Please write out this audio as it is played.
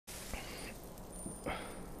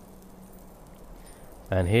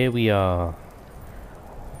And here we are.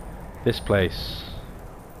 This place.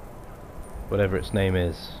 Whatever its name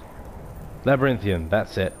is. Labyrinthian,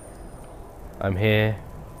 that's it. I'm here.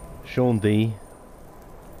 Sean D.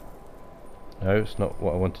 No, it's not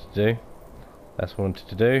what I wanted to do. That's what I wanted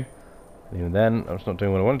to do. And even then, I was not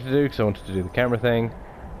doing what I wanted to do because I wanted to do the camera thing.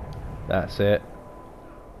 That's it.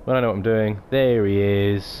 Well, I know what I'm doing. There he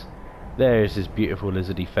is. There's his beautiful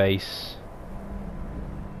lizardy face.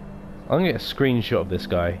 I'm gonna get a screenshot of this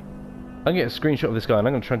guy. I'm gonna get a screenshot of this guy, and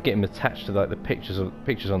I'm gonna try and get him attached to like the pictures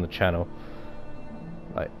on the channel.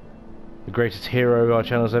 Like the greatest hero our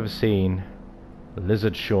channel's ever seen,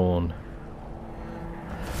 Lizard Sean.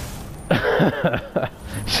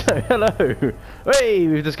 So hello. Hey,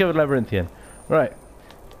 we've discovered Labyrinthian. Right.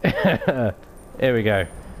 Here we go.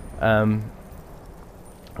 I'm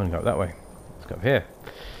gonna go up that way. Let's go up here.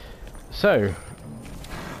 So,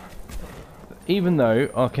 even though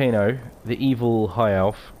Arcano, the evil high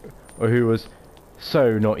elf, or who was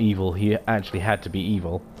so not evil, he actually had to be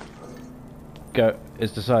evil,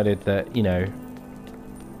 has decided that, you know,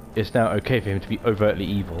 it's now okay for him to be overtly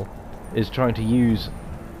evil, is trying to use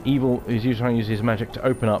trying to use his magic to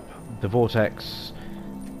open up the vortex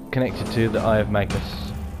connected to the Eye of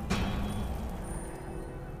Magnus.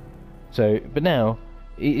 So, but now,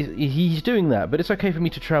 he's doing that, but it's okay for me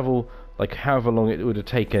to travel like however long it would have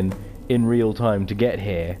taken in real time to get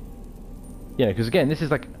here. You know, because again, this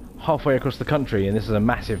is like halfway across the country, and this is a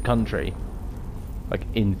massive country. Like,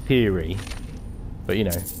 in theory. But, you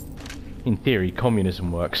know, in theory,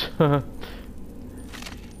 communism works. And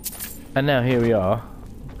now here we are.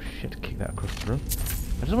 Oh, shit, kick that across the room.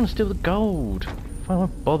 I just want to steal the gold. Fine, I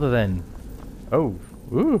won't bother then. Oh,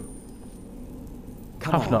 ooh.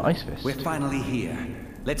 Come Hafner on, Ice Fist. we're finally here.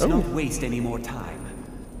 Let's not waste any more time.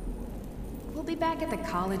 We'll be back at the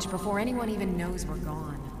college before anyone even knows we're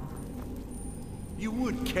gone. You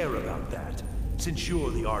would care about that, since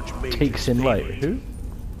you're the Archmage's Takes in light. favorite. Who?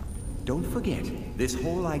 Don't forget, this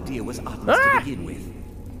whole idea was Atlas to begin with.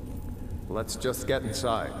 Let's just get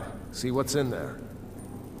inside. See what's in there.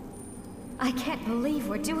 I can't believe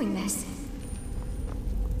we're doing this.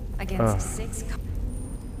 Against 6.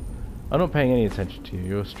 I'm not paying any attention to you.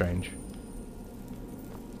 You're strange.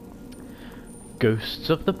 Ghosts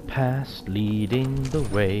of the past leading the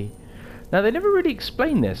way. Now, they never really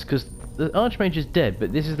explain this, because the Archmage is dead,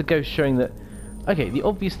 but this is the ghost showing that... Okay, the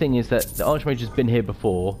obvious thing is that the Archmage has been here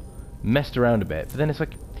before, messed around a bit, but then it's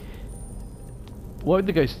like... Why would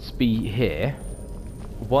the ghosts be here?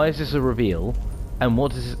 Why is this a reveal? And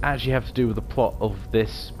what does this actually have to do with the plot of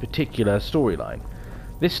this particular storyline?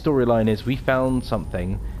 This storyline is we found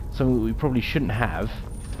something that we probably shouldn't have,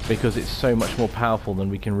 because it's so much more powerful than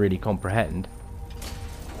we can really comprehend.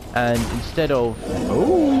 And instead of...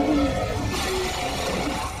 Oh!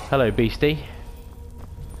 Hello, beastie.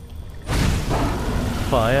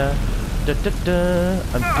 Fire. Da da da.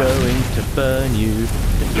 I'm going to burn you.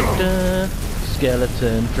 Da da da.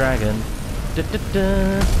 Skeleton dragon. Da da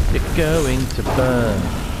da. You're going to burn.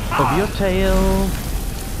 Of your tail,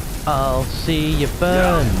 I'll see you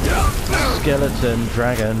burn. Skeleton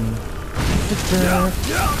dragon. Da da.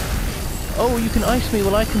 Oh, you can ice me,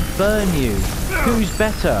 well I can burn you. Who's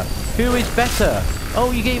better? Who is better?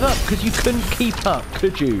 Oh, you gave up because you couldn't keep up,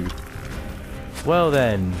 could you? Well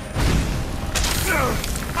then.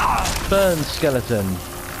 Burn, skeleton.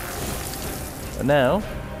 And now,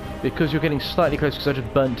 because you're getting slightly close, because I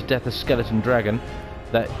just burnt to death a skeleton dragon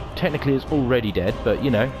that technically is already dead, but you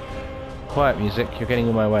know, quiet music, you're getting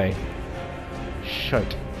in my way.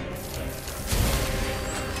 Shite.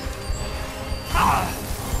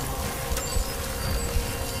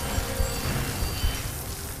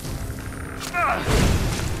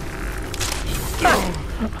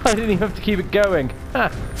 I didn't even have to keep it going.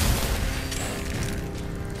 Ha.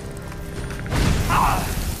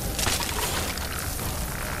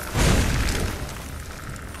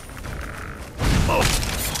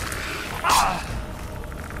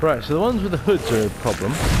 Right, so the ones with the hoods are a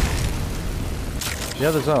problem. The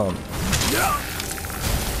others aren't.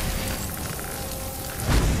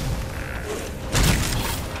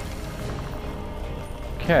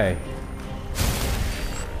 Okay.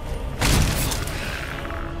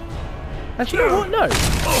 Actually, you know what? No.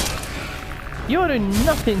 You are doing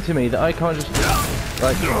nothing to me that I can't just,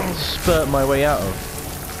 like, spurt my way out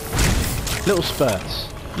of. Little spurts.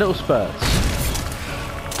 Little spurts.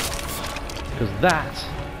 Because that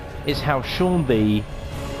is how Sean B,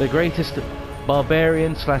 the greatest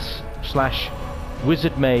barbarian slash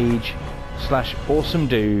wizard mage slash awesome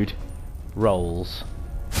dude, rolls.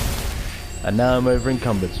 And now I'm over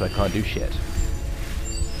encumbered, so I can't do shit.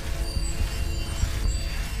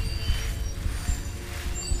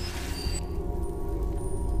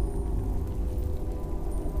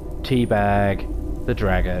 teabag the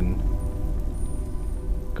dragon.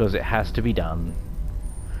 Because it has to be done.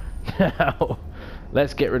 Now,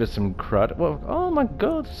 let's get rid of some crud. Well, oh my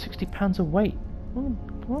god, £60 of weight. What am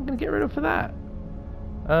I going to get rid of for that?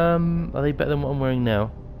 Are they better than what I'm wearing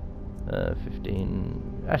now?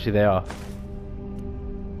 15... Actually, they are.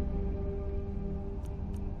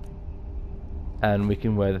 And we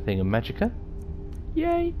can wear the thing of Magicka.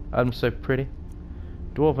 Yay! I'm so pretty.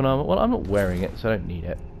 Dwarven armor. Well, I'm not wearing it, so I don't need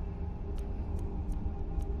it.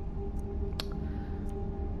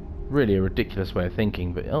 Really a ridiculous way of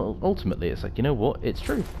thinking, but ultimately it's like, you know what? It's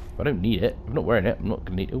true. If I don't need it, I'm not wearing it, I'm not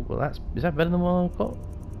going to need it. Oh, well, is that better than what I've got?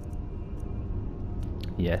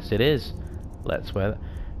 Yes, it is. Let's wear that.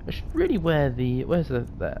 I should really wear the... Where's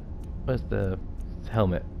the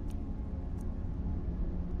helmet?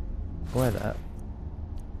 Wear that.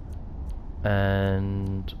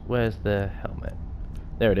 And where's the helmet?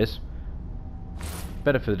 There it is.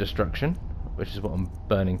 Better for the destruction, which is what I'm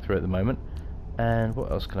burning through at the moment. And what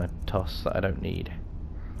else can I toss that I don't need?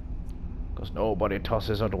 Because nobody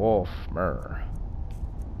tosses a dwarf. Mrr.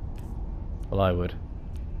 Well, I would.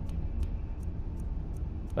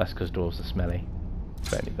 That's because dwarves are smelly.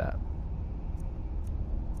 Don't need that.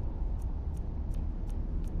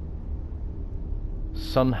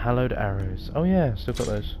 Sun-hallowed arrows. Oh yeah, still got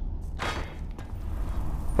those.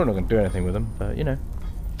 Probably not going to do anything with them, but you know.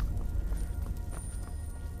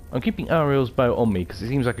 I'm keeping Ariel's bow on me because it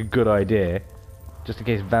seems like a good idea. Just in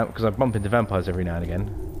case, because I bump into vampires every now and again.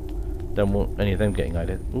 Don't want any of them getting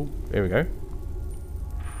ideas. Ooh, here we go.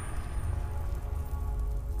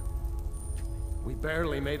 We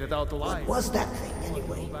barely made it out alive. What was that thing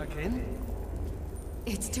anyway? Go back in?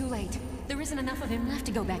 It's too late. There isn't enough of him left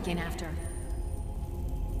to go back in after.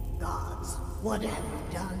 Gods, what have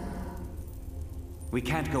we done? We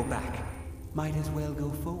can't go back. Might as well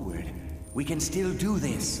go forward. We can still do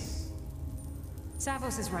this.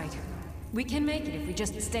 Savos is right. We can make it if we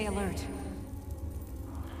just stay alert.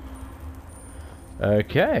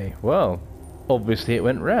 Okay, well, obviously it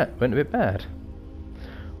went a bit bad.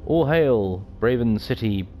 All hail, Braven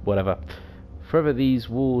City, whatever. Forever these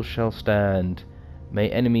walls shall stand. May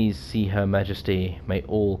enemies see her majesty. May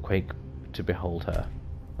all quake to behold her.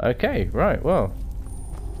 Okay, right, well.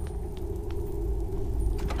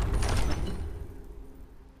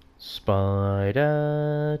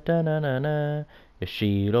 Spider, da-na-na-na,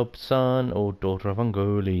 Yashilob's son, or daughter of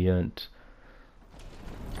Ungoliant.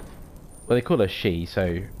 Well, they call her she,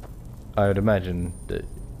 so I would imagine that,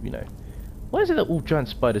 you know. Why is it that all giant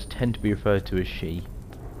spiders tend to be referred to as she?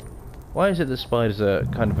 Why is it that spiders are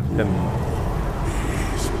kind of a feminine?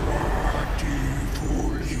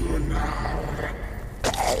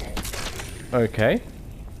 Okay.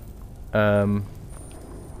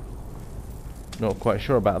 Not quite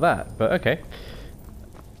sure about that, but okay.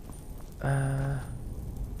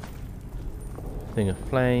 Thing of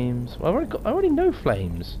flames. Well, I already know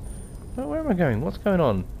flames. Where am I going? What's going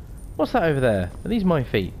on? What's that over there? Are these my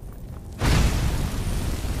feet?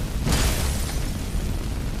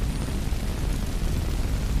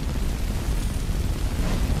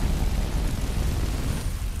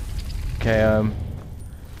 Okay,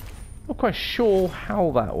 not quite sure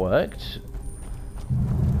how that worked.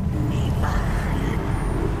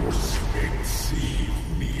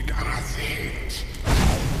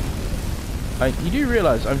 You do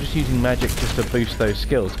realise I'm just using magic just to boost those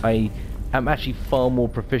skills. I am actually far more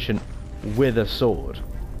proficient with a sword.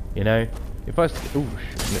 You know, if I was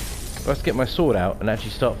to get my sword out and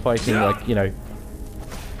actually start fighting, like, you know,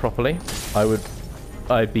 properly,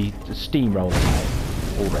 I'd be steamrolling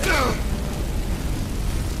already.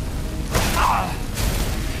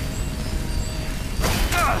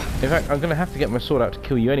 In fact, I'm going to have to get my sword out to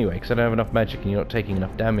kill you anyway, because I don't have enough magic and you're not taking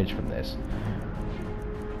enough damage from this.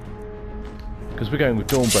 Because we're going with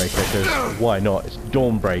Dawnbreaker, because why not? It's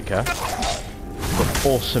Dawnbreaker. It's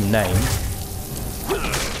an awesome name.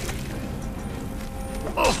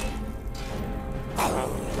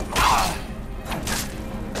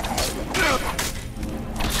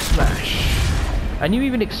 Smash. And you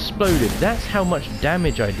even exploded. That's how much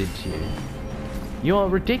damage I did to you. You are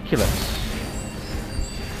ridiculous.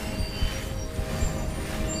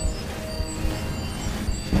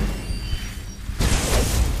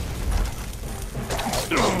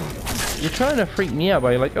 You're trying to freak me out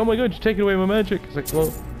by like, oh my god, you're taking away my magic. It's like,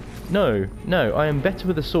 well, no, I am better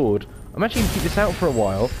with a sword. I'm actually going to keep this out for a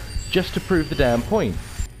while, just to prove the damn point.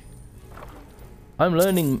 I'm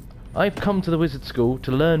learning, I've come to the wizard school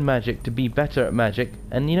to learn magic, to be better at magic,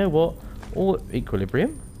 and you know what? All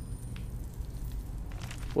equilibrium?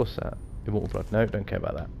 What's that? Immortal blood. No, don't care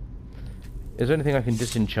about that. Is there anything I can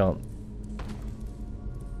disenchant?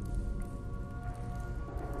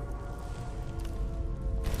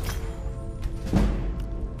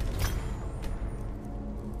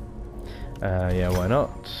 Yeah, why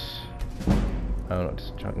not? Oh, not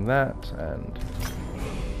just chucking that, and...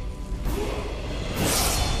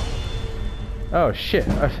 Oh shit,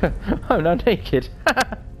 I'm now naked.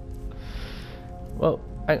 Well,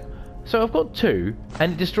 so I've got two,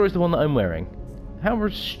 and it destroys the one that I'm wearing. How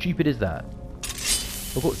stupid is that?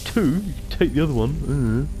 I've got two, you can take the other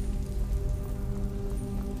one.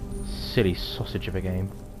 Silly sausage of a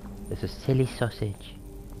game. It's a silly sausage.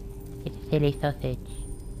 It's a silly sausage.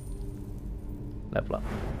 Level up.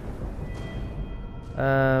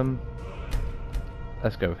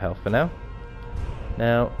 Let's go with health for now.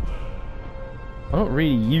 Now, I'm not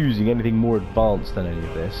really using anything more advanced than any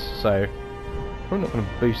of this, so I'm not going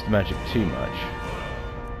to boost the magic too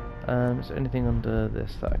much. Is there anything under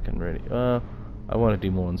this that I can really? I want to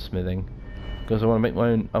do more on smithing because I want to make my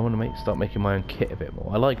own. I want to start making my own kit a bit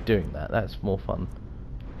more. I like doing that. That's more fun.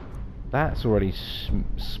 That's already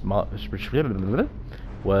smart.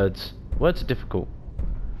 Words. Words are difficult.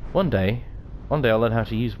 One day I'll learn how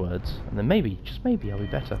to use words, and then maybe, just maybe, I'll be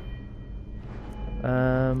better.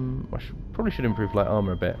 I probably should improve light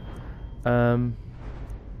armor a bit.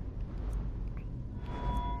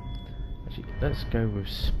 Actually, let's go with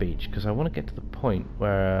speech because I want to get to the point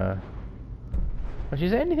where. Actually,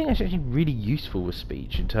 is there anything actually really useful with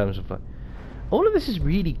speech in terms of like? All of this is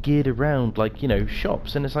really geared around like, you know,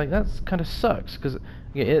 shops, and it's like that's kind of sucks because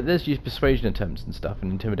yeah, there's used persuasion attempts and stuff and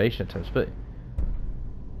intimidation attempts, but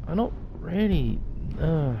I'm not really.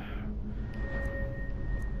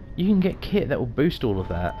 You can get kit that will boost all of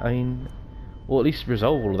that. I mean, or at least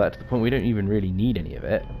resolve all of that to the point we don't even really need any of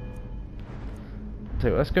it. So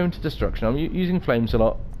let's go into destruction. I'm using flames a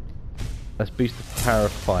lot. Let's boost the power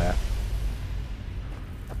of fire.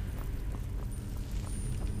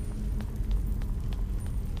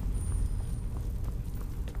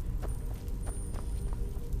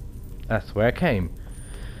 That's where I came.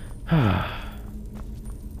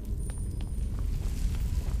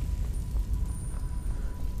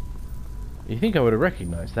 You think I would have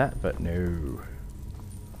recognised that, but no.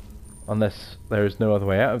 Unless there is no other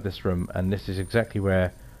way out of this room, and this is exactly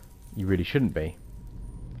where you really shouldn't be.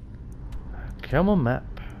 Come on,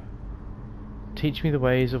 map. Teach me the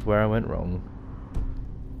ways of where I went wrong.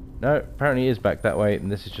 No, apparently it is back that way,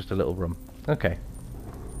 and this is just a little room. Okay.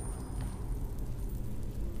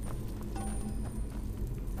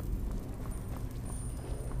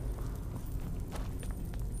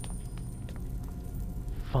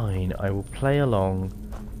 Fine, I will play along.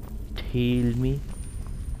 Tell me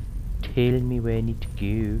where I need to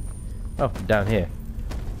go. Oh, down here.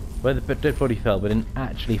 Where the dead body fell but didn't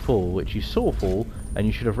actually fall, which you saw fall and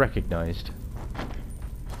you should have recognised.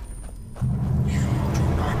 You do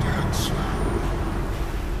not answer.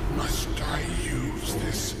 Must I use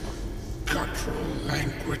this guttural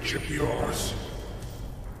language of yours?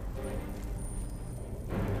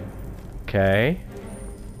 Okay.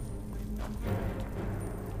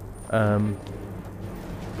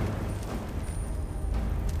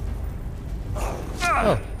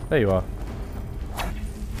 Oh, there you are.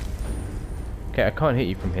 Okay, I can't hit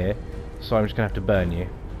you from here, so I'm just gonna have to burn you.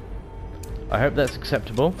 I hope that's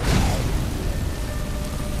acceptable.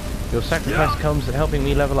 Your sacrifice comes at helping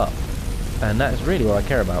me level up, and that is really what I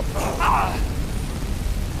care about.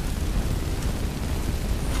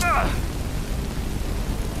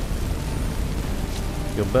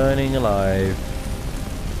 You're burning alive.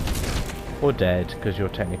 Or dead, because you're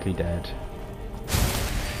technically dead.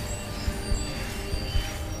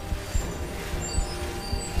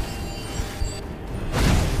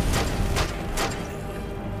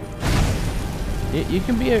 You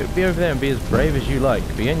can be over there and be as brave as you like,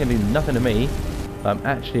 but you ain't gonna do nothing to me I'm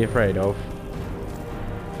actually afraid of.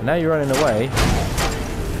 And now you're running away.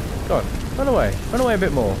 Go on, run away. Run away a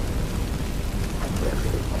bit more.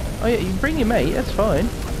 Oh yeah, you can bring your mate, that's fine.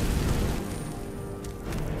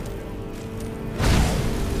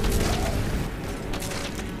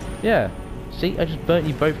 Yeah, see, I just burnt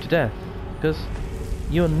you both to death, because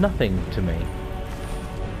you're nothing to me.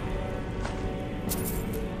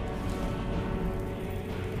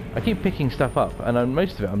 I keep picking stuff up, and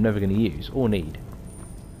most of it I'm never going to use, or need.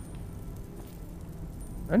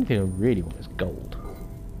 The only thing I really want is gold.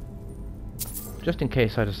 Just in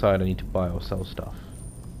case I decide I need to buy or sell stuff.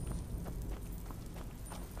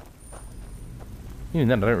 Even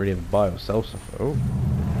then, I don't really have to buy or sell stuff. Oh.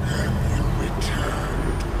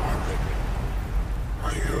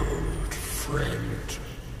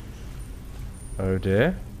 Oh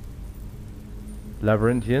dear.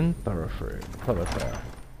 Labyrinthian thoroughfare.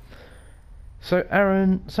 So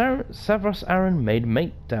Savros Aaron made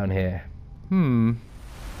mate down here.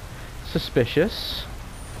 Suspicious.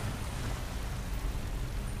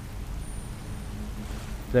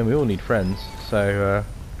 Then we all need friends, so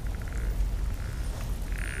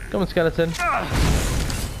come on, skeleton.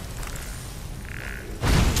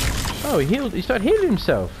 Oh, he started healing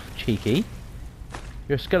himself. Cheeky.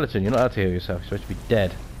 You're a skeleton, you're not allowed to heal yourself, you're supposed to be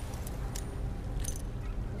dead.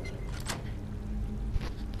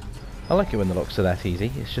 I like it when the locks are that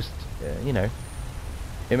easy. It's just, you know,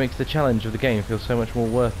 it makes the challenge of the game feel so much more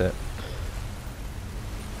worth it.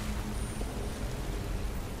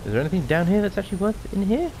 Is there anything down here that's actually worth it in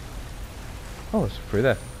here? Oh, it's through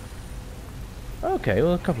there. Okay,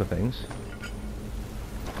 well, a couple of things.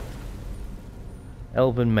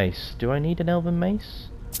 Elven mace. Do I need an elven mace?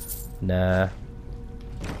 Nah.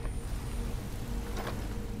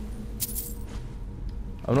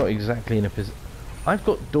 I'm not exactly in a position. I've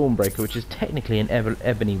got Dawnbreaker, which is technically an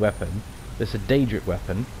ebony weapon. That's a Daedric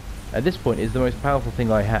weapon. At this point, is the most powerful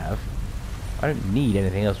thing I have. I don't need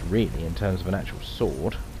anything else really in terms of an actual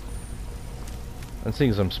sword. And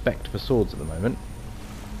seeing as I'm spec'd for swords at the moment.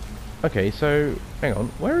 Okay, so hang on.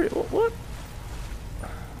 Where? What?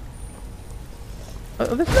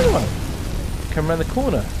 Oh, there's another one. Come around the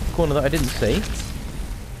corner. Corner that I didn't see.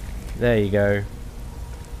 There you go.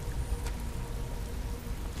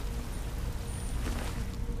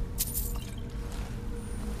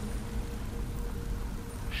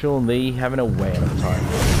 Sean Lee having a whale of a time.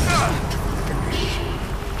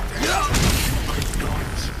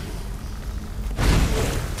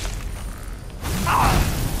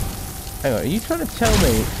 Hang on, are you trying to tell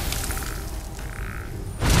me?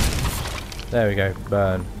 There we go,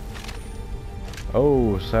 burn.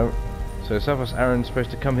 Oh, so Savos Aaron's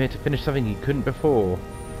supposed to come here to finish something he couldn't before.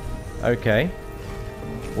 Okay.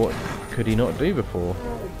 What could he not do before?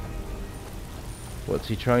 What's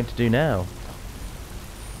he trying to do now?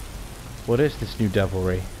 What is this new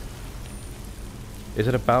devilry? Is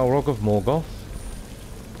it a Balrog of Morgoth?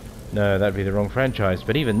 No, that'd be the wrong franchise,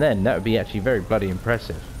 but even then, that would be actually very bloody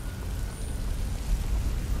impressive.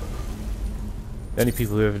 The only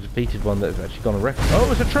people who have defeated one that have actually gone on record.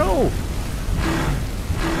 Oh, it's a troll!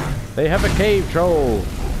 They have a cave troll!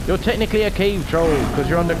 You're technically a cave troll, because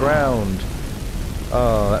you're underground.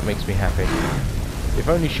 Oh, that makes me happy. If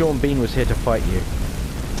only Sean Bean was here to fight you.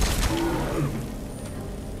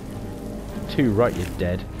 Too right, you're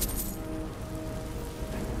dead.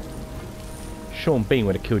 Sean Bean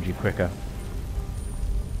would have killed you quicker.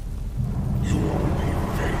 You only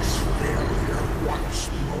face failure once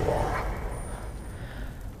more.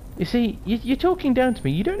 You see, you're talking down to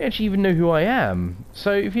me. You don't actually even know who I am.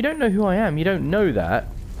 So if you don't know who I am, you don't know that.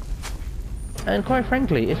 And quite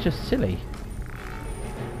frankly, it's just silly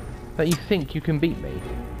that you think you can beat me.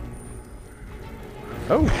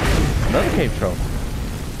 Oh, another cave troll.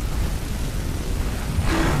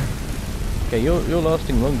 Okay, you're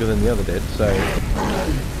lasting longer than the other did, so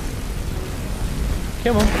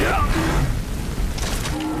come on.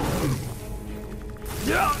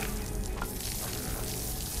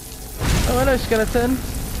 Oh, hello, skeleton.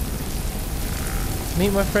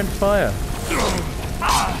 Meet my friend Fire.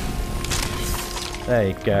 There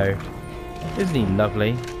you go. Isn't he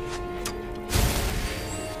lovely?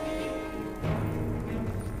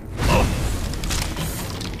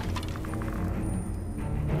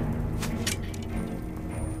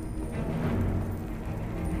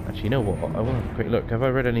 Actually, you know what? I will have a quick look. Have I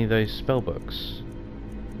read any of those spell books?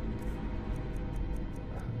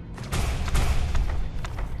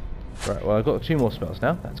 Right, well, I've got 2 more spells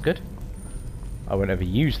now. That's good. I won't ever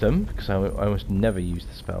use them because I almost never use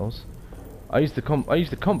the spells. I use the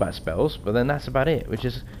combat spells, but then that's about it, which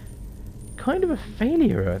is kind of a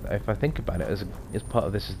failure if I think about it as part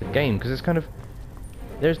of this as the game, because it's kind of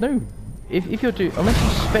there's no if you're unless you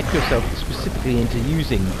spec yourself specifically into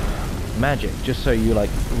using magic just so you like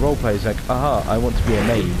roleplay is like, aha, I want to be a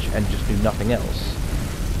mage and just do nothing else.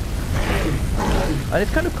 And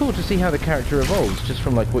it's kind of cool to see how the character evolves just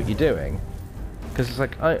from like what you're doing, because it's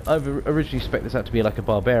like I've originally spec'd this out to be like a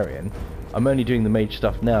barbarian. I'm only doing the mage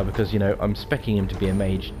stuff now because, you know, I'm speccing him to be a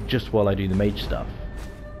mage just while I do the mage stuff.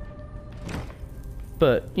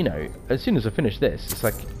 But, you know, as soon as I finish this, it's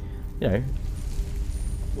like, you know,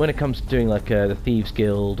 when it comes to doing like the Thieves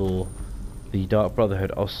Guild or the Dark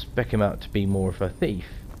Brotherhood, I'll spec him out to be more of a thief.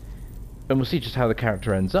 And we'll see just how the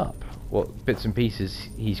character ends up. What bits and pieces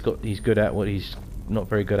he's good at, what he's not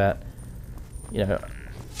very good at. You know.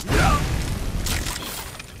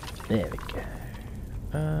 There we go.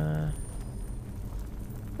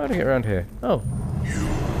 How do I get around here? Oh. You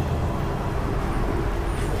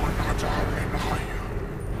are not Aaron, are you?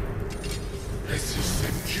 This is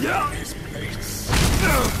Centurion's place.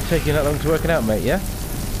 Taking that long to work it out, mate, yeah?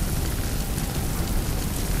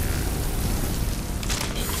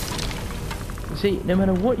 See, no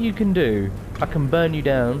matter what you can do, I can burn you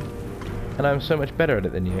down, and I'm so much better at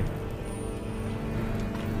it than you.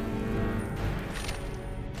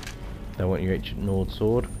 I want your ancient Nord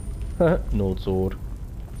sword. Nord sword.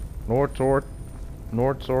 Nord sword.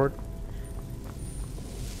 Nord sword.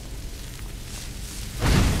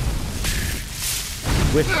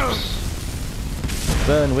 Wisps.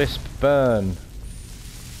 Burn, wisp, burn.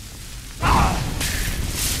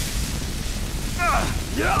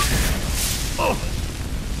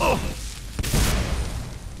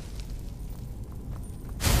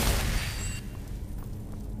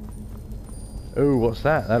 Oh, what's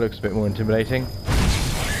that? That looks a bit more intimidating.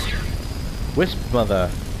 Wisp mother,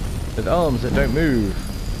 with arms that don't move.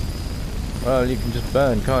 Well, you can just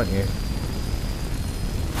burn, can't you?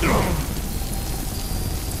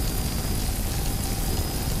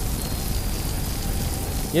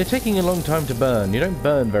 You're taking a long time to burn. You don't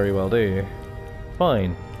burn very well, do you?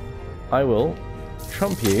 Fine. I will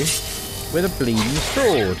trump you with a bleeding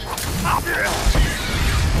sword.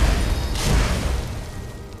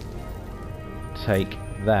 Take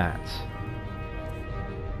that.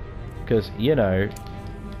 Because, you know,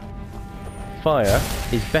 fire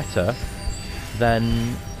is better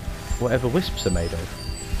than whatever wisps are made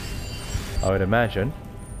of, I would imagine.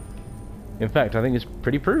 In fact, I think it's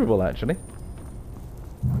pretty provable, actually.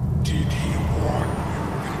 Did he warn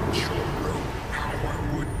you that your own power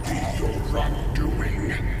would be your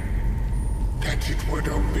undoing? That it would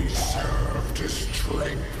only serve to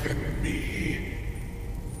strengthen me?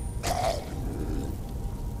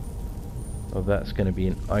 Oh, that's going to be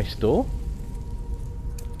an ice door.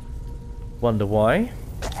 Wonder why.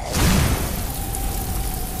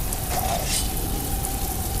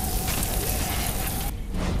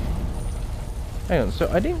 Hang on,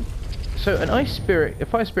 so I didn't... So an ice spirit, a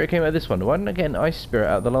fire spirit came out of this one. Why didn't I get an ice spirit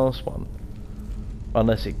out of the last one?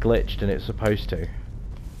 Unless it glitched and it's supposed to.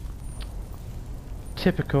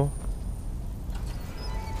 Typical.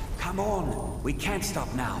 Come on, we can't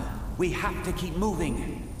stop now. We have to keep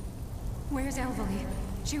moving. Where's Elvelie?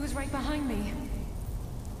 She was right behind me.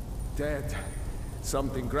 Dead.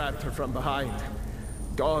 Something grabbed her from behind.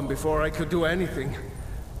 Gone before I could do anything.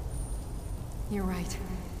 You're right.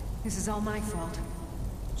 This is all my fault.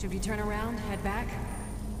 Should we turn around, head back?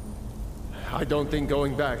 I don't think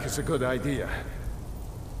going back is a good idea.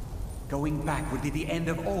 Going back would be the end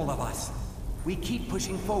of all of us. We keep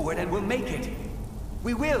pushing forward and we'll make it.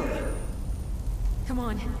 We will! Come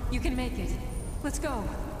on, you can make it. Let's go.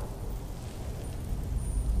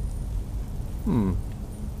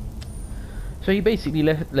 So he basically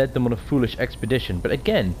led them on a foolish expedition, but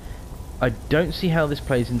again, I don't see how this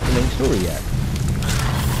plays into the main story yet.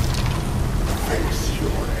 Face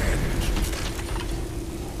your end.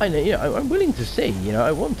 I know, you know, I'm willing to see, you know,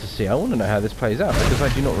 I want to know how this plays out, because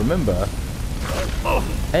I do not remember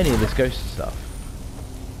any of this ghost stuff.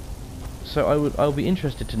 So I'll be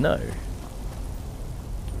interested to know.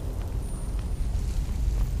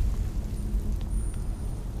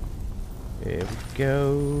 Here we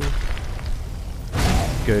go.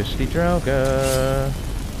 Ghostly Draugr.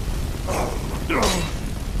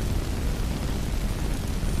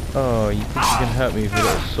 Oh, you think you can hurt me with your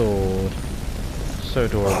little sword? So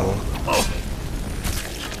adorable.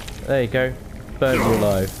 There you go. Burn you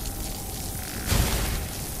alive.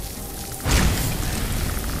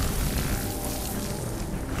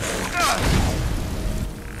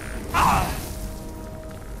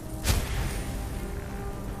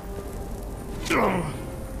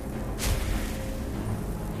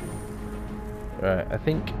 Right, I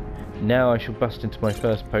think now I shall bust into my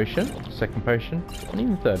first potion, second potion, and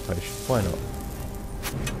even third potion. Why not?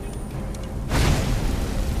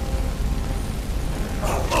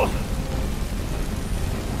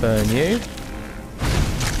 Burn you.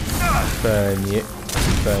 Burn you.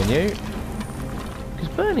 Burn you. Because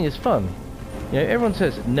burning is fun. You know, everyone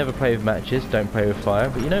says never play with matches, don't play with fire,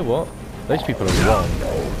 but you know what? Those people are wrong.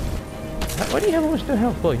 Why do you have almost no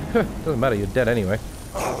health, boy? Doesn't matter, you're dead anyway.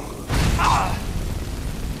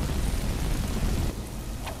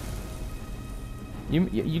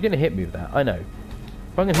 You're going to hit me with that, I know.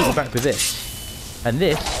 If I'm going to hit you back with this, and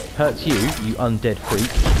this hurts you, you undead freak,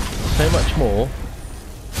 so much more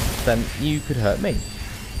than you could hurt me.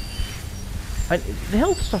 And the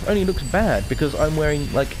health stuff only looks bad because I'm wearing,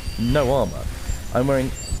 like, no armour. I'm wearing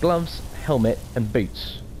gloves, helmet, and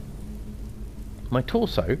boots. My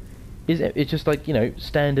torso is just like, you know,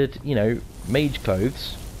 standard, you know, mage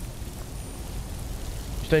clothes.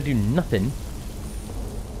 Just don't do nothing.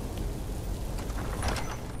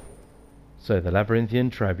 So, the Labyrinthian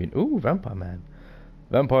Tribune. Ooh, Vampire Man.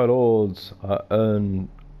 Vampire Lords earn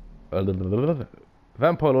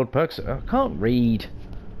Vampire Lord perks. I can't read.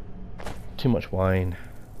 Too much wine.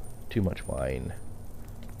 Too much wine.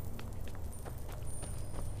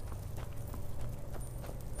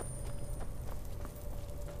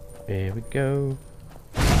 Here we go.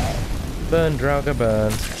 Burn, Draugr,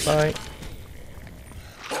 burn. Bye.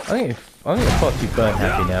 I'm getting far too burn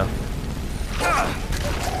happy now.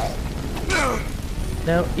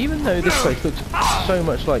 Now, even though this place looks so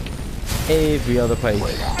much like every other place,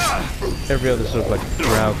 every other sort of like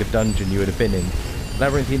Draugr dungeon you would have been in,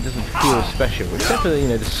 Labyrinthian doesn't feel special, except for, you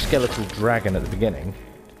know, the skeletal dragon at the beginning.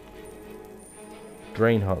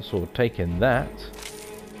 Draenheart sword, taking that.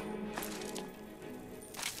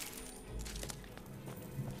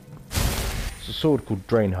 It's a sword called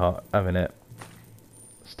Draenheart, having it.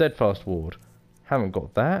 Steadfast ward, haven't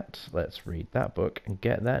got that. Let's read that book and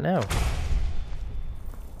get that now.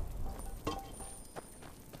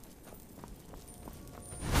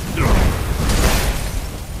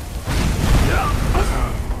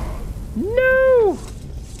 No!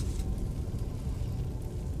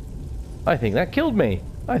 I think that killed me.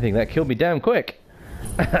 I think that killed me damn quick.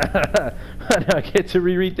 And I get to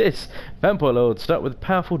reread this. Vampire Lord, start with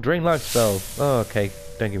powerful drain life spell. Oh, okay.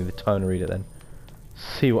 Don't give me the time to read it then.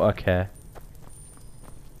 See what I care.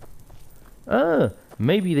 Ah,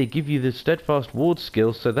 maybe they give you the steadfast ward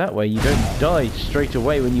skill so that way you don't die straight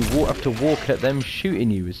away when you have to walk at them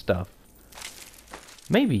shooting you with stuff.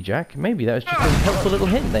 Maybe, Jack. Maybe that was just a helpful little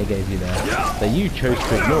hint they gave you there that you chose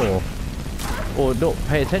to ignore or not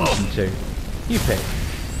pay attention to. You pick.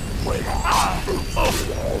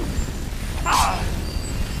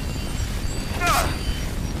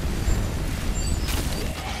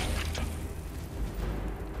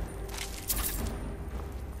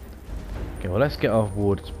 Okay, well, let's get our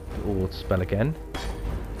ward spell again.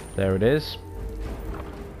 There it is.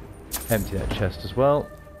 Empty that chest as well.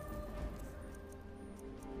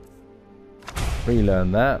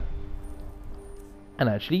 Relearn that. And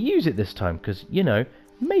actually use it this time, because, you know,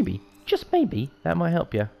 maybe, just maybe, that might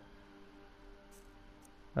help you.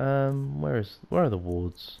 Where are the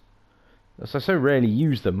wards? So I so rarely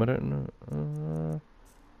use them, I don't know.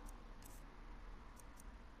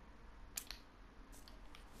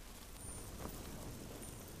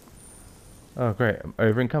 Oh great, I'm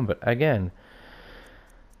over encumbered again.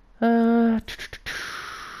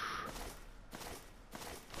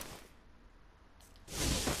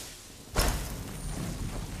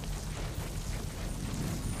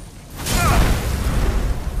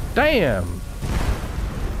 Damn!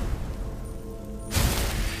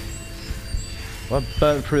 Well, I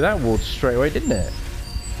burnt through that ward straight away, didn't it?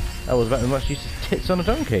 That was about as much use as tits on a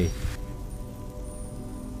donkey.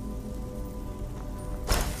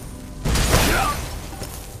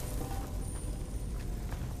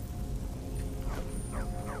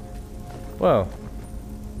 Well,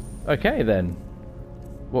 okay then.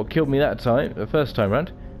 What killed me that time, the first time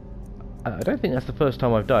round? I don't think that's the first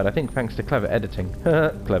time I've died. I think thanks to clever editing,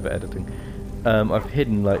 clever editing, I've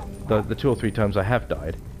hidden like the 2 or 3 times I have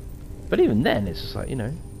died. But even then, it's just like, you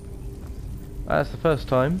know, that's the first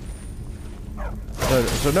time.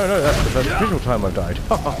 So no, that's the first official time I've died.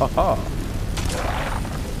 Ha ha ha ha.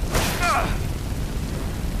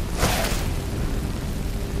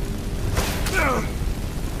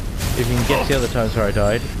 If you can guess the other times where I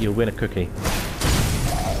died, you'll win a cookie.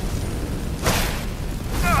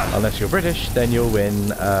 Unless you're British, then you'll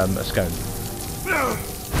win a scone.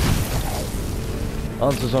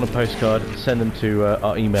 Answers on a postcard, send them to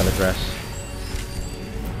our email address.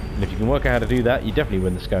 And if you can work out how to do that, you definitely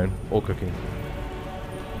win the scone or cookie.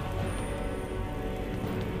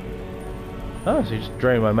 Oh, so you just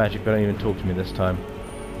drain my magic but don't even talk to me this time.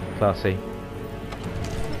 Classy.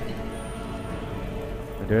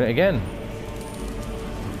 We're doing it again.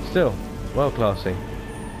 Still, well classy.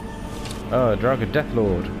 Oh, Draugr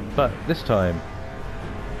Deathlord. But this time.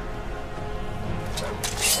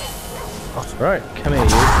 Right, come here, you.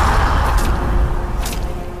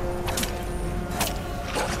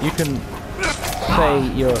 You can say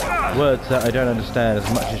your words that I don't understand as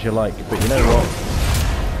much as you like, but you know what?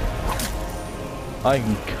 I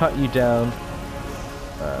can cut you down.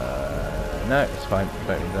 No, it's fine.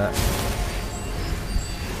 Don't need that.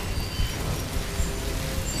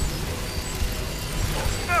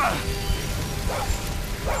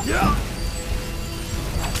 Yeah.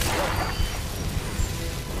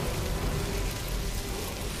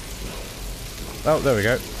 Oh, there we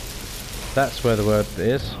go. That's where the word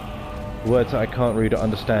is. Words that I can't read or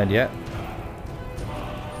understand yet.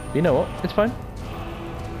 But you know what? It's fine.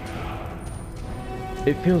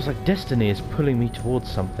 It feels like destiny is pulling me towards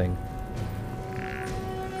something.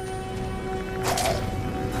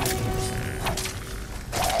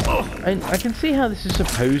 I can see how this is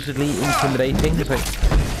supposedly intimidating. It's like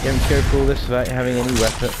you have to go through all this without having any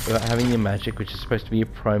weapon, without having your magic, which is supposed to be your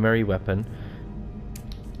primary weapon.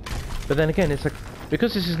 But then again, it's like,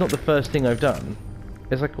 because this is not the first thing I've done,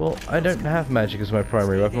 it's like, well, I don't have magic as my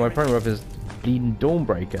primary weapon. My primary weapon is bleeding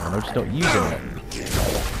Dawnbreaker, and I'm just not using it.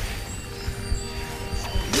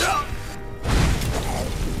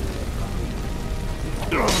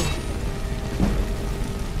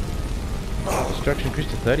 Destruction increased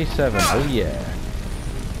to 37. Oh yeah.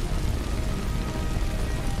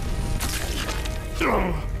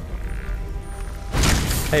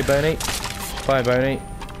 Hey Boney. Bye Boney.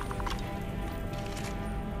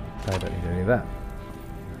 I don't need any of that.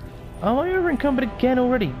 Oh, I over encumbered again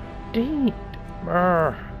already. Dang it.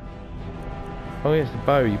 Oh yes, the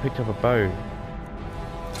bow. You picked up a bow.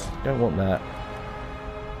 Don't want that.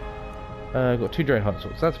 I've got 2 drain heart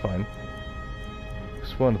swords. That's fine.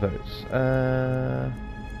 Just one of those.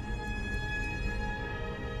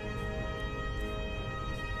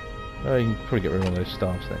 Oh, you can probably get rid of one of those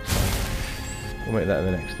staffs next time. We'll make that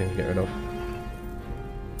the next thing to get rid of.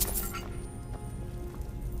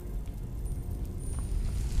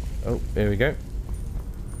 Oh, here we go.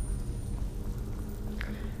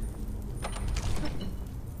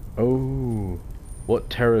 Oh, what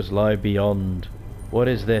terrors lie beyond? What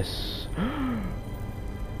is this?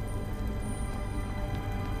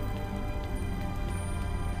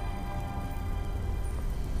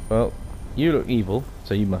 Well, you look evil,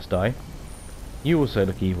 so you must die. You also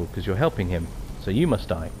look evil because you're helping him, so you must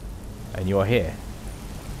die. And you are here.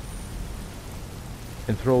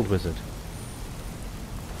 Enthralled wizard.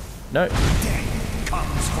 No.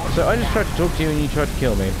 So I just tried to talk to you and you tried to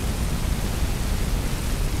kill me.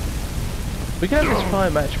 We can have this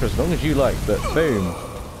fire match for as long as you like, but boom.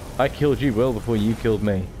 I killed you well before you killed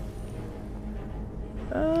me.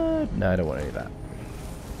 No, I don't want any of that.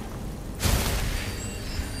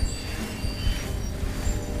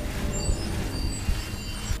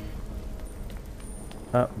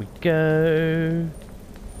 Up we go.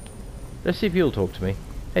 Let's see if you'll talk to me.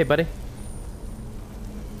 Hey, buddy.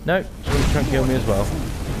 No, just want to try and kill me as well.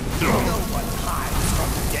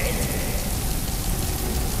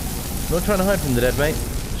 Not trying to hide from the dead, mate.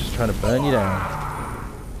 Just trying to burn you down.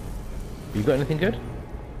 You got anything good?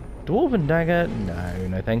 Dwarven dagger? No,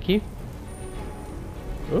 no thank you.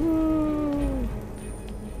 Ooh.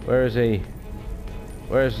 Where is he?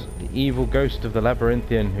 Where is the evil ghost of the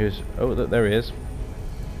Labyrinthian who's... Oh, there he is.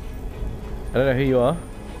 I don't know who you are.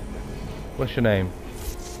 What's your name?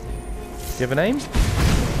 Do you have a name?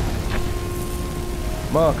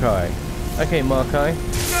 Markai. Okay, Markai.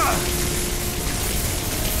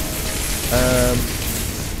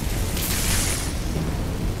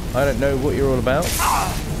 I don't know what you're all about,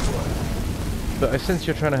 but I sense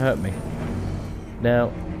you're trying to hurt me.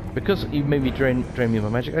 Now, because you made me drain me of my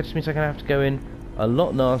magic, that just means I'm going to have to go in a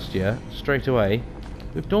lot nastier straight away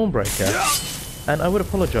with Dawnbreaker. And I would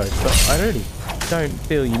apologise, but I really don't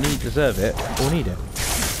feel you deserve it or need it.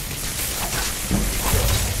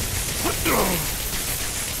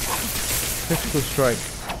 Critical strike.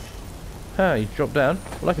 Ah, you dropped down?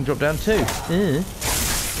 Well, I can drop down too.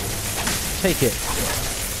 Take it.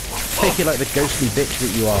 Take it like the ghostly bitch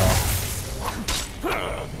that you are.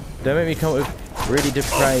 Don't make me come up with really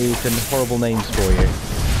depraved and horrible names for you.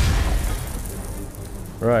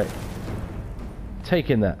 Right.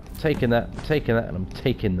 Taking that, taking that, taking that, and I'm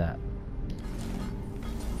taking that.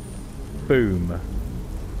 Boom.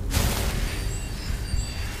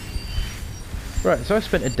 Right, so I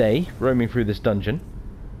spent a day roaming through this dungeon.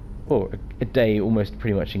 Or a day almost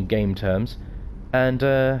pretty much in game terms. And,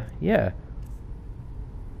 yeah.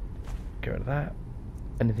 Get rid of that.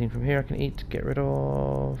 Anything from here I can eat? Get rid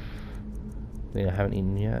of... I haven't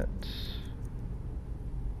eaten yet.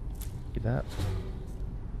 Eat that.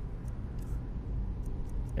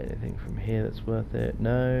 Anything from here that's worth it?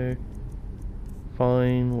 No.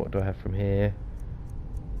 Fine. What do I have from here?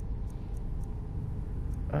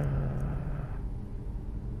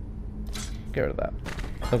 Get rid of that.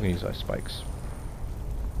 I'm going to use ice spikes.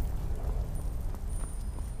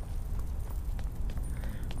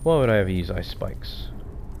 Why would I ever use ice spikes?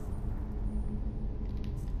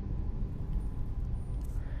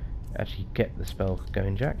 Actually get the spell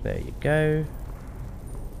going, Jack. There you go.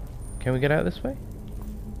 Can we get out this way?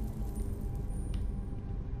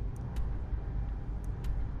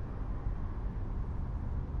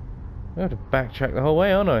 I have to backtrack the whole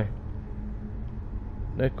way, aren't I?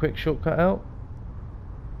 No quick shortcut out?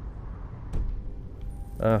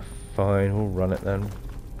 Ah, fine, we'll run it then.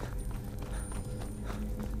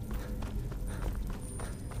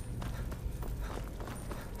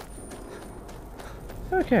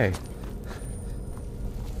 Okay,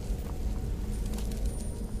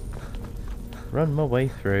 run my way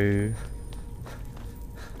through.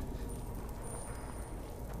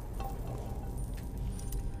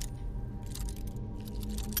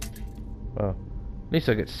 Well, at least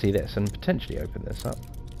I get to see this and potentially open this up.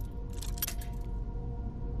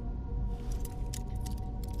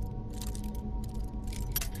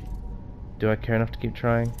 Do I care enough to keep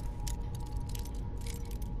trying?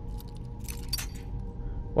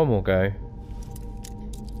 One more go.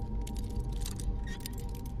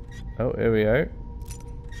 Oh, here we go.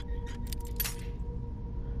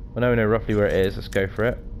 Well, now we know roughly where it is. Let's go for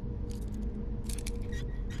it.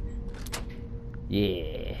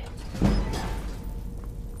 Yeah.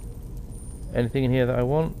 Anything in here that I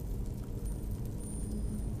want?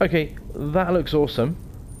 Okay, that looks awesome.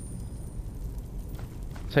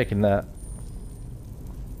 Taking that.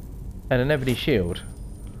 And an ebony shield.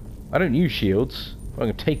 I don't use shields. I'm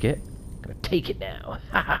gonna take it. I'm gonna take it now.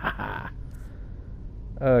 Ha ha ha.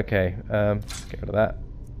 Okay, get rid of that.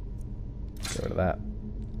 Get rid of that.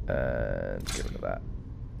 And get rid of that.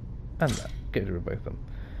 And that. Get rid of both of them.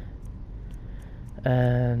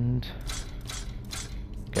 And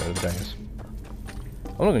get rid of those.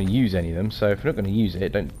 I'm not going to use any of them, so if you're not going to use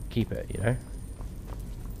it, don't keep it, you know?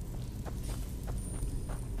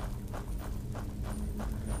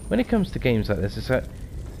 When it comes to games like this, it's like...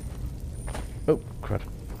 Oh, crud.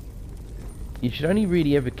 You should only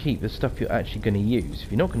really ever keep the stuff you're actually going to use.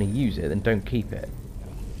 If you're not going to use it, then don't keep it.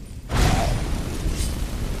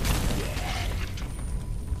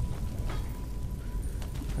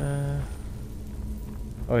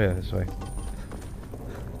 Oh yeah, this way.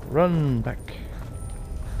 Run back.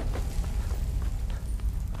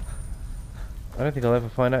 I don't think I'll ever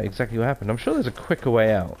find out exactly what happened. I'm sure there's a quicker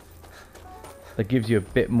way out that gives you a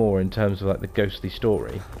bit more in terms of like the ghostly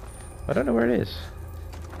story. I don't know where it is.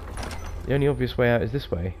 The only obvious way out is this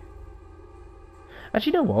way.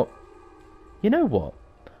 Actually, you know what? You know what?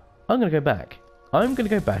 I'm going to go back. I'm going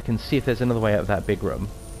to go back and see if there's another way out of that big room.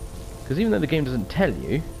 Because even though the game doesn't tell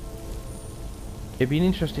you, it'd be an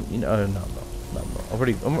interesting... You know, no, I'm not. No, I'm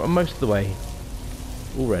not. I'm most of the way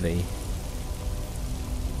already.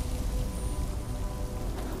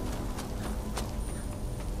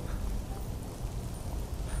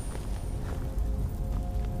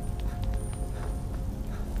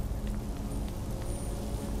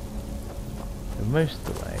 Most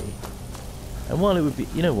of the way. And while it would be,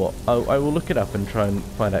 you know what, I will look it up and try and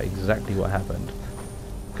find out exactly what happened,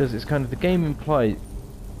 because it's kind of the game implies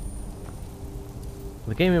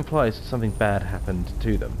something bad happened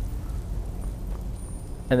to them,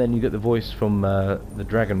 and then you get the voice from the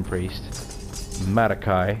dragon priest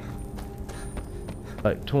Marakai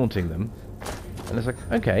like taunting them, and it's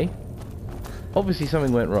like, okay, obviously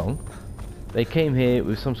something went wrong. They came here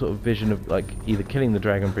with some sort of vision of like either killing the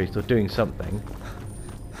dragon priest or doing something,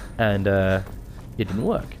 and it didn't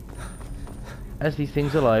work. As these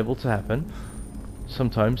things are liable to happen,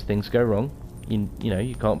 sometimes things go wrong. You know,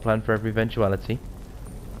 you can't plan for every eventuality.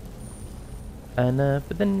 And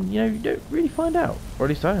but then, you know, you don't really find out, or at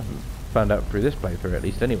least I haven't found out through this playthrough, at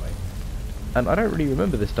least anyway. And I don't really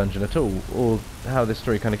remember this dungeon at all, or how this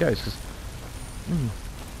story kind of goes. Because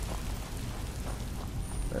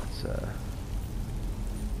let's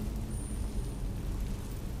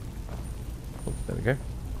oh, there we go.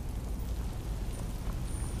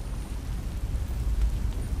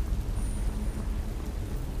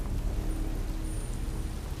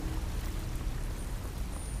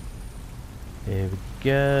 Here we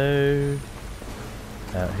go.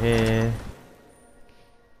 Out here.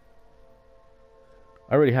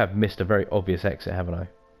 I really have missed a very obvious exit, haven't I?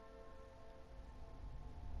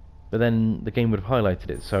 But then the game would have highlighted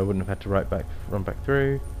it, so I wouldn't have had to run back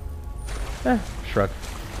through. Shrug.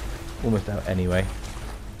 Almost out anyway.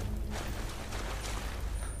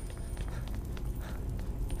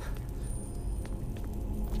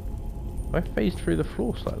 I phased through the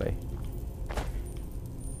floor slightly.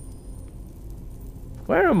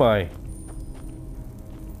 Where am I?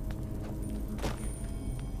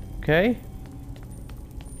 Okay.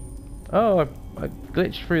 Oh, I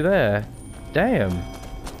glitched through there. Damn.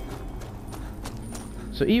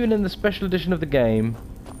 So even in the special edition of the game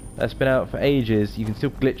that's been out for ages, you can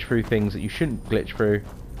still glitch through things that you shouldn't glitch through,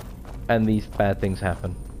 and these bad things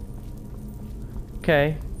happen.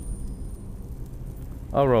 Okay.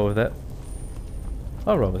 I'll roll with it.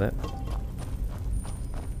 I'll roll with it.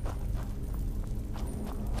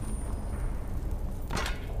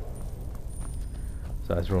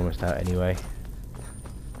 So we're almost out anyway.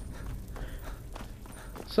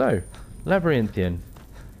 So, Labyrinthian.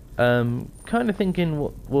 Kind of thinking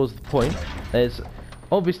what was the point. There's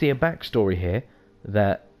obviously a backstory here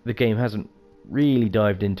that the game hasn't really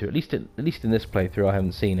dived into. At least in this playthrough, I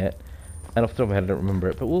haven't seen it, and off the top of my head, I don't remember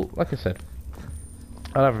it. But like I said,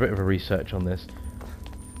 I'll have a bit of a research on this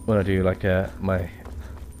when I do like my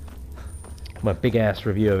big ass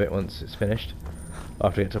review of it once it's finished.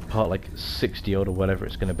 After I get to part like 60 odd or whatever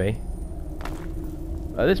it's going to be.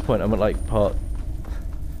 At this point, I'm at like part.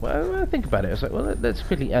 Well, when I think about it, I was like, well, let's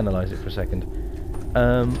quickly analyse it for a second.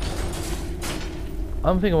 I'm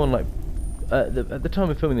thinking I'm on like. At the time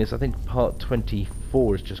of filming this, I think part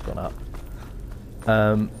 24 has just gone up.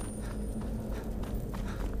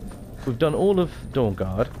 We've done all of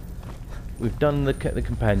Dawnguard. We've done the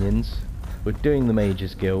companions. We're doing the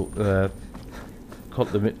Mages Guild, the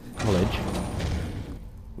college.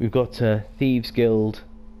 We've got Thieves Guild,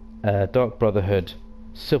 Dark Brotherhood,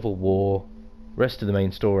 Civil War, rest of the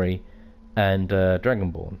main story, and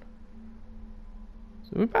Dragonborn.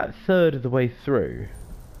 So we're about a third of the way through.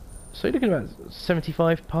 So you're looking at about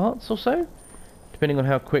 75 parts or so, depending on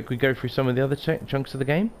how quick we go through some of the other chunks of the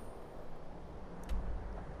game.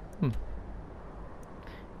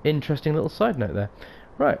 Interesting little side note there.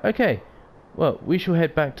 Right, okay. Well, we shall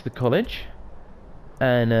head back to the college.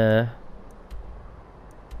 And, well,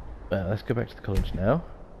 let's go back to the college now.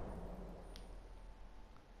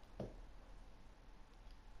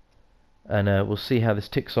 And we'll see how this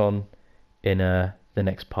ticks on in the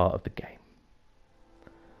next part of the game.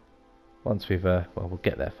 Once we've, well, we'll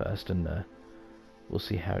get there first, and we'll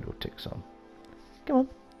see how it all ticks on. Come on.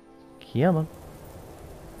 Come on.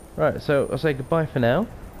 Right, so I'll say goodbye for now.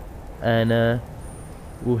 And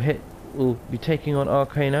we'll be taking on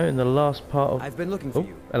Arcano in the last part of... I've been looking for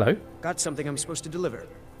you. Hello. Got something I'm supposed to deliver.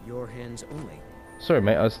 Your hands only. Sorry,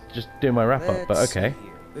 mate, I was just doing my wrap-up, but okay.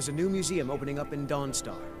 There's a new museum opening up in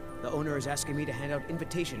Dawnstar. The owner is asking me to hand out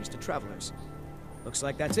invitations to travelers. Looks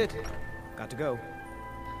like that's it. Got to go.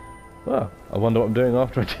 Well, I wonder what I'm doing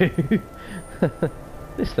after I do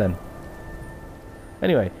this then.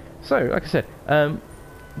 Anyway, so, like I said,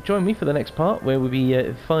 join me for the next part where we'll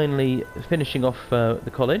be finally finishing off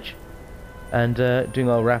the college and doing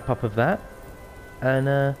our wrap-up of that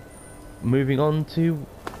and moving on to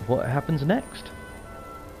what happens next.